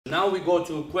Now we go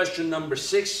to question number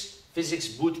 6, Physics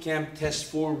Bootcamp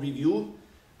Test 4 Review.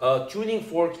 Tuning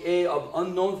fork A of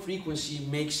unknown frequency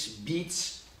makes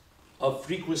beats of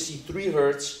frequency 3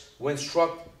 Hz when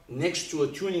struck next to a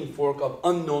tuning fork of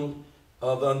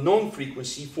known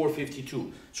frequency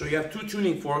 452. So you have two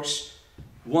tuning forks.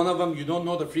 One of them you don't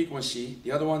know the frequency,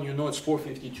 the other one you know it's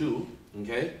 452,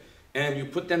 okay? And you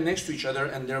put them next to each other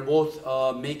and they're both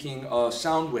making a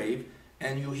sound wave,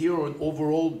 and you hear an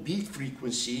overall beat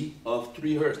frequency of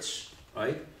 3 Hz,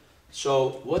 right?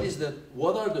 So what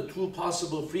are the two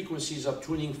possible frequencies of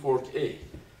tuning fork A?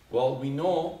 Well, we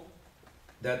know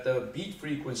that the beat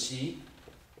frequency,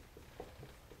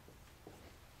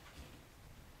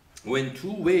 when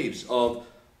two waves of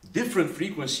different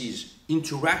frequencies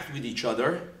interact with each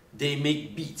other, they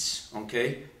make beats,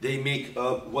 okay? They make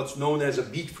what's known as a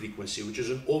beat frequency, which is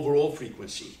an overall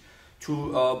frequency.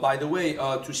 By the way,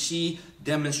 to see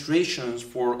demonstrations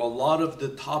for a lot of the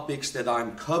topics that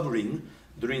I'm covering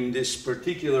during this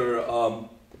particular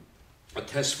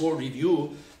test 4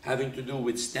 review, having to do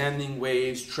with standing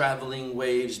waves, traveling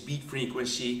waves, beat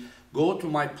frequency, go to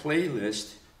my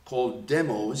playlist called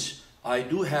Demos. I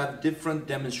do have different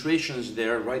demonstrations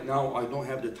there. Right now, I don't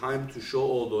have the time to show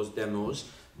all those demos,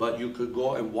 but you could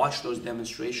go and watch those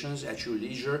demonstrations at your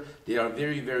leisure. They are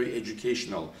very, very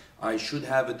educational. I should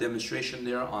have a demonstration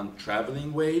there on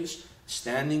traveling waves,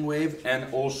 standing wave,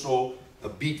 and also a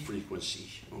beat frequency,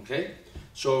 okay?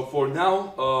 So for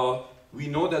now, we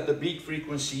know that the beat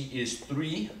frequency is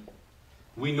 3.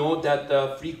 We know that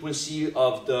the frequency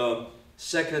of the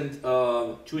second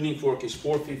tuning fork is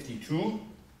 452.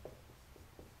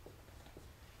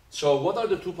 So what are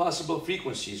the two possible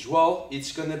frequencies? Well,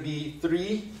 it's going to be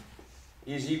 3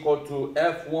 is equal to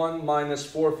F1 minus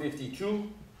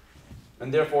 452.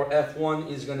 And therefore, F1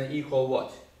 is going to equal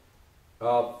what?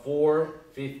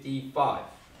 455.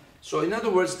 So in other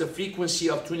words, the frequency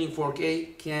of tuning fork A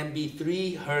can be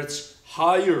 3 Hz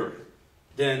higher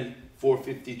than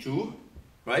 452,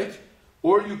 right?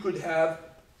 Or you could have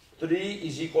 3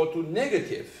 is equal to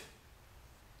negative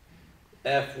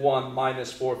F1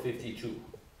 minus 452.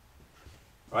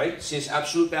 Right? Since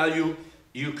absolute value,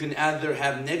 you can either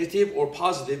have negative or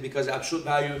positive, because absolute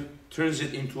value turns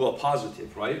it into a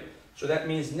positive, right? So that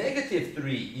means negative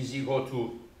 3 is equal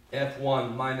to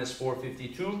F1 minus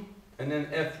 452, and then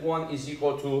F1 is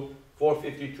equal to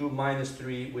 452 minus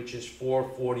 3, which is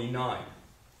 449.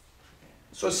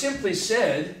 So simply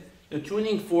said, the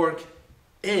tuning fork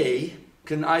A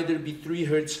can either be 3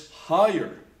 Hz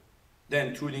higher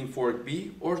than tuning fork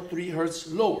B or 3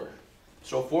 Hz lower.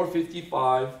 So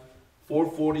 455,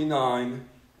 449,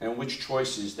 and which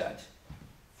choice is that?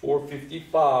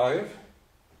 455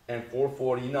 and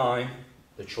 449,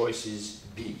 the choice is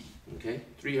B, okay?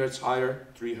 3 Hz higher,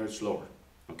 3 Hz lower,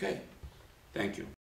 okay? Thank you.